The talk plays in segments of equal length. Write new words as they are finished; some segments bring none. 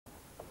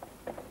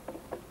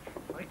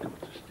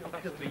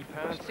That's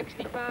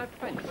 £3.65.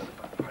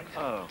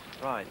 Oh,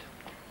 right.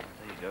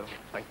 There you go.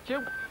 Thank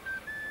you.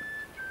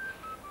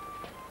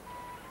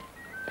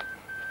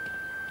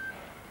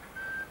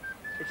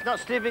 It's not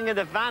sleeping in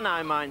the van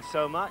I mind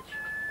so much.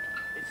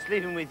 It's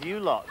sleeping with you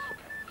lot.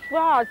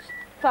 Raj,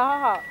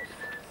 thoughts.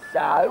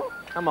 So?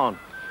 Come on.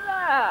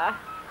 Yeah.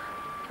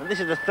 And this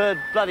is the third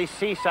bloody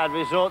seaside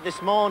resort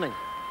this morning.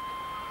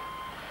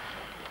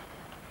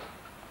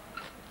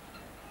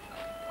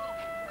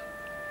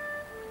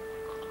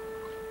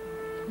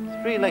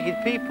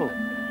 Three-legged people.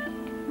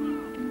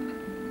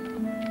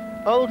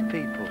 Old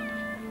people.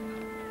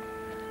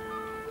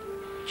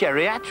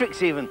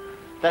 Geriatrics even.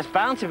 There's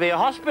bound to be a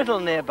hospital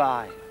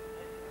nearby.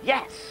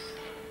 Yes.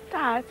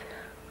 Dad.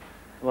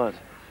 What?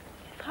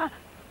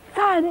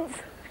 Thanks.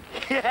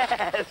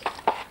 Yes.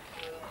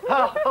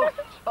 Oh,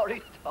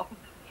 sorry, Tom.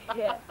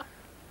 Yeah.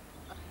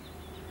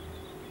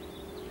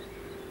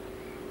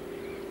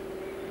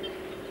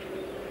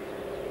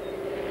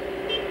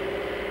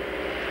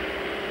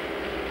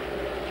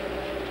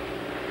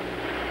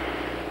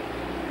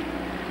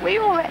 We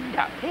all end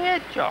up here,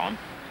 John.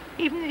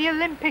 Even the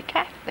Olympic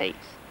athletes.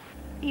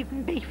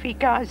 Even beefy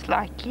guys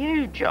like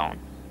you, John.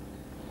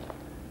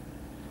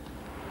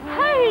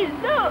 Hey,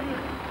 look!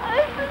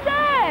 Over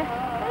there!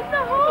 In the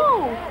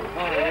hall!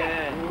 Oh,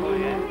 yeah. Oh,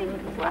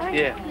 yeah.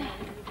 Yeah.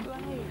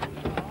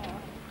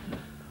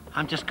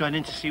 I'm just going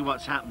in to see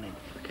what's happening,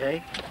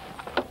 okay?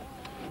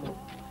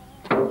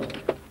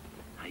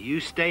 Now, you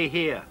stay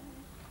here.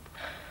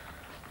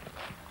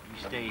 You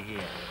stay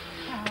here.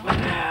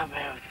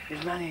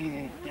 There's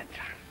nothing...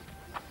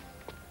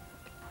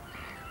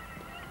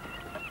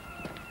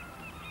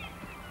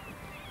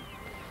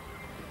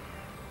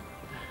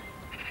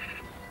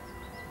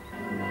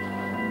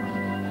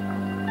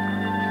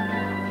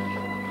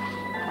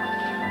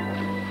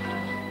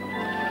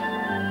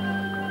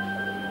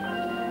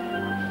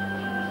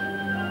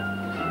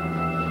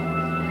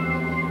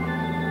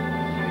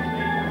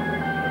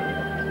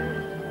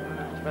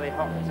 It's really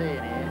hot tea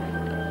in here.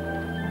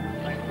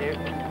 Thank you.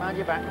 Mind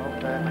your back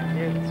up there. Thank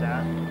you,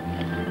 sir.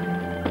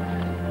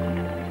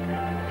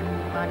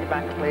 Mind your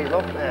back, please.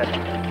 Up there.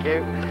 Thank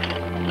you.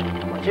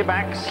 Watch your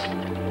backs.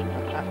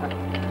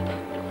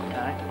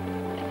 Right.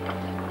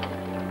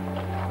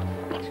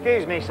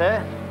 Excuse me,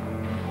 sir.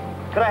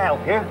 Could I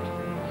help you?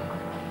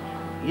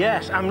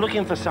 Yes, I'm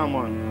looking for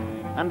someone.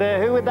 And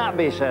who would that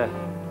be, sir?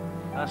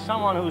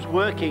 Someone who's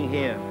working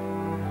here.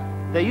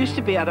 They used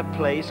to be at a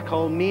place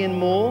called Me and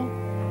More.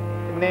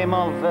 The name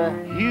of...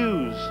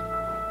 Hughes.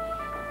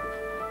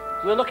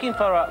 We're looking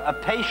for a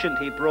patient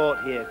he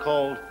brought here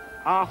called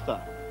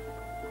Arthur.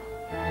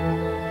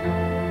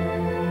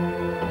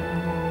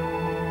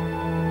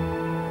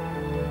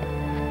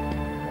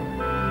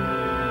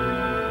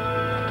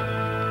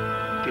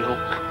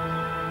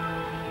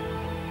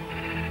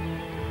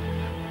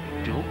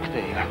 Duke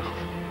there.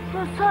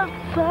 What's that,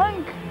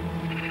 Frank?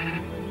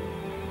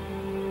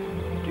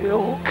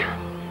 Duke.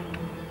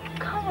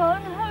 Come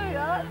on, hurry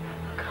up.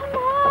 Come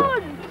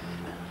on!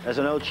 There's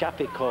an old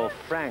chappie called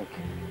Frank.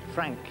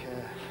 Frank.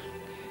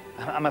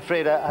 I'm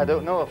afraid I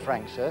don't know of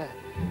Frank, sir.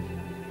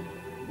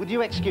 Would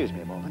you excuse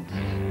me a moment?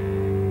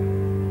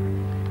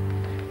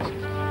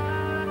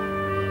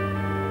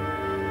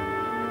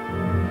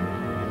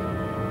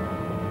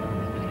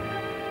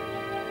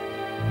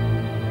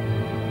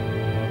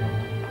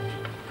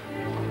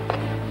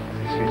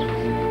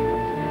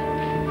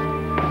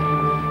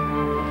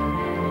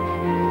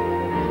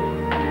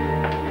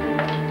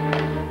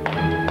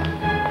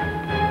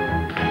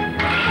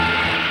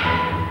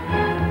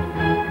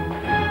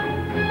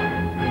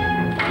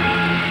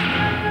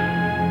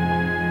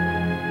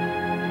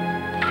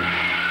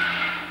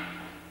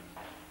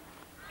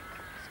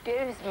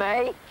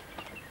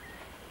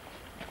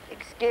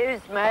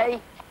 Excuse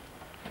me.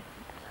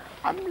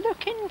 I'm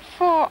looking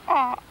for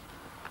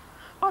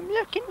I'm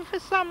looking for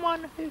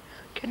someone who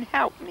can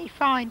help me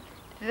find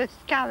the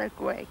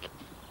Skallagrigg.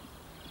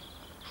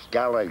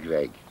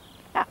 Skallagrigg.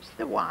 That's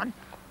the one.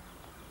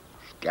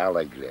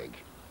 Skallagrigg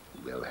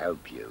will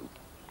help you.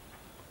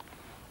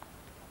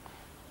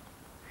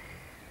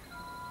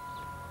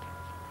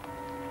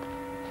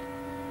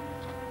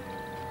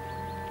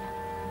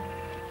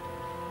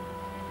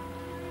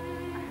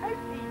 I hope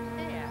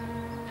he's here.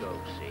 Go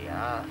see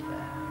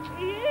Arthur.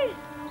 He is.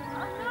 I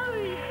know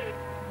he is.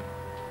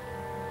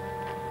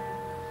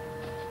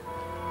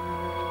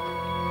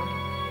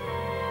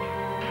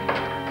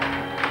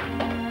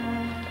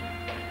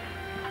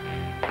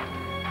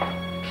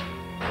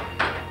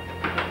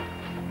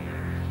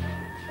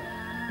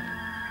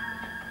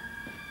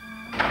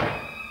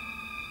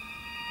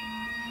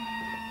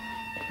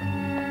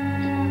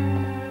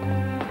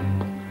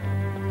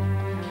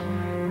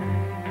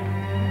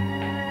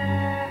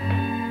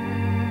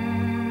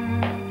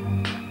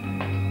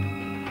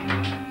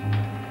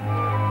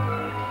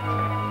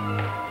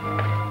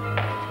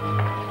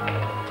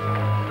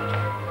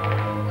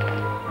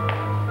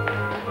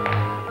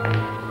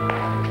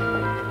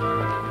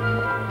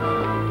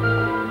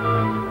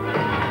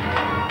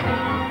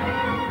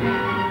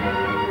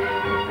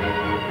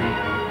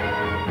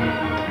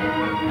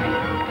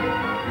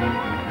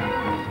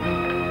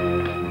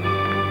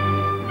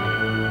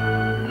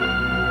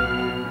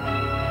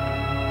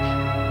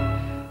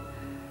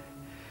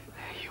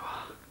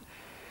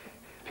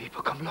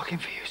 People come looking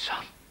for you,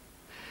 son.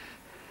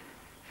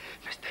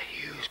 Mr.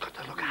 Hugh's got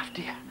to look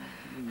after you.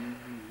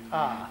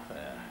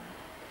 Arthur.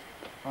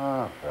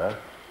 Arthur?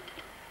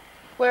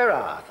 Where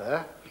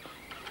Arthur?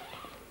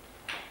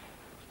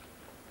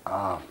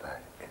 Arthur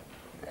in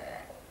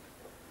there.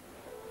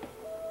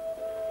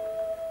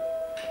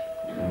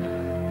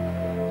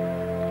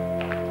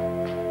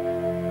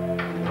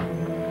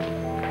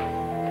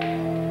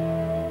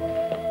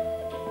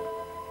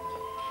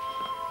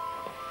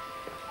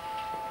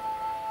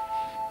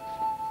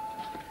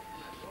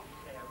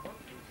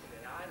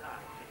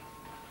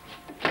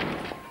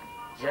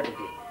 Zebedee.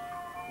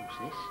 Who's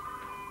this?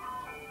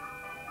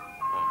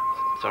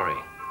 Oh, sorry.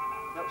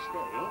 No,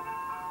 stay.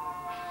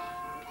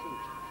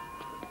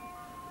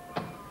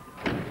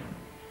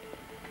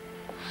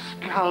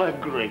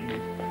 Skallagrigg.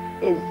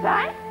 Is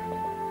that?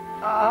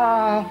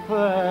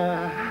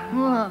 Arthur.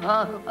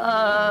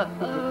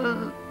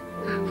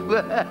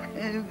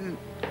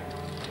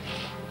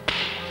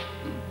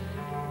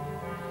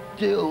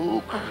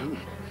 Duke.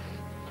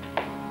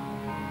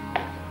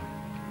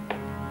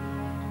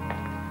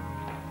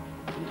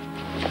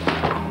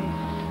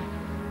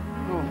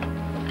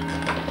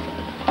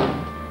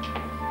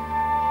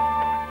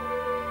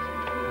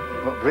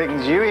 What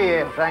brings you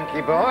here,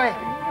 Frankie boy?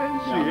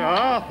 See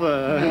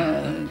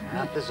Arthur.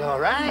 Arthur's all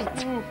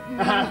right.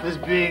 Arthur's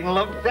being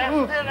looked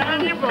after,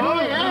 aren't you,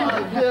 boy?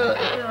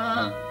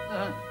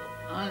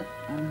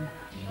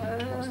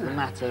 What's the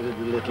matter with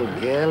the little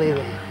girlie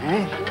there,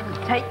 eh?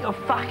 Take your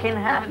fucking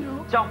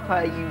hands off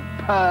her, you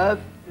perv.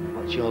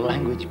 What's your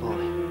language,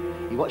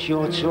 boy? What's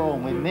your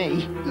tone with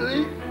me?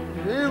 Leave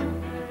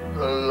him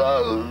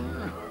alone.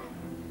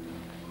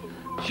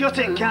 Shut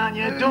it, can't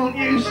you? Don't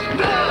you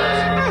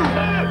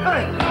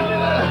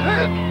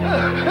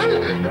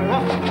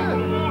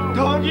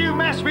Don't you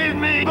mess with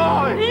me,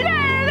 boy!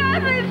 Yeah,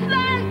 that is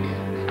that.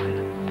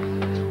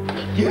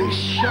 You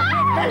shut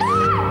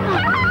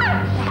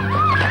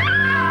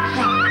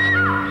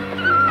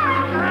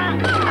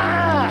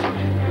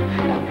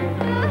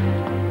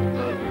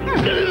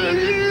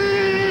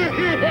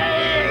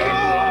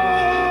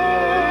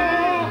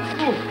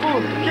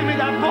Give me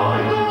that boy!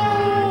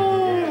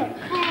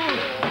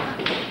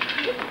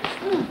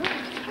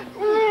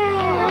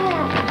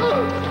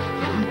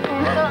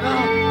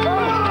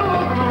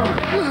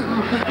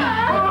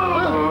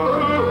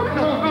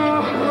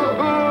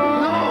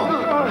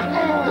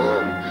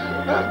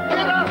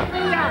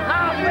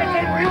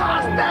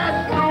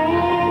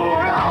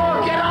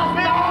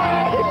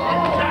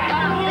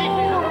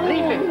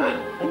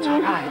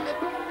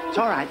 It's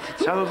all right.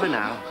 It's over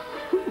now.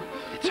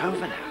 It's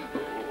over now.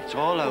 It's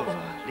all over.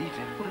 Leave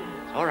him.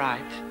 It's all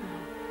right.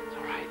 It's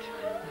all right.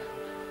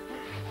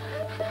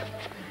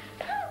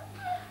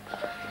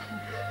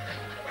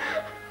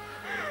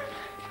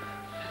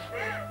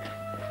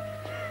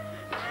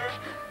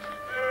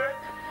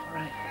 All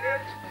right.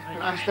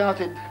 When I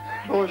started,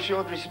 boys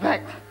showed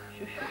respect.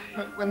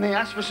 When they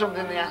asked for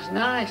something, they asked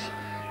nice.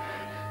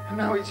 And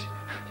now it's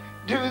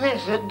do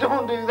this and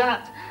don't do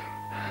that.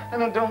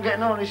 And I don't get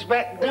no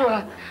respect, do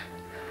I?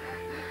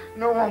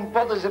 No one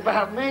bothers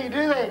about me,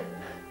 do they?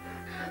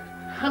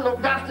 I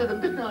looked after them,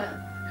 didn't I?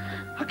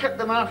 I kept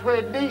them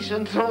halfway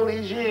decent all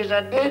these years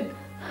I did.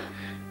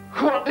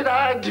 What did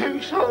I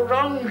do so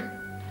wrong?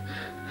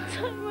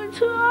 Someone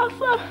to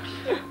Arthur.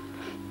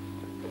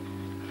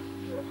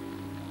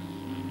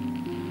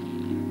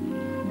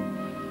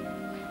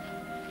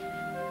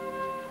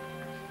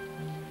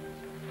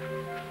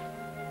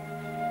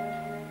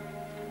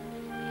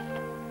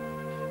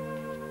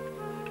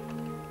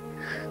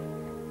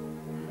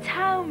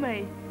 Tell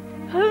me,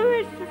 who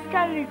is the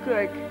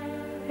Skallagrigg?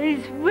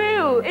 He's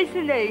real,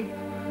 isn't he?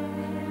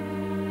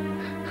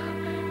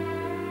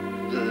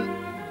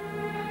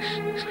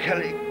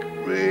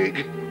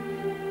 Skallagrigg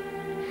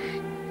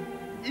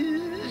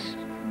is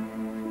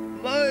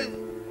my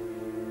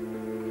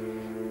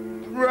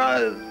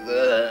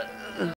brother.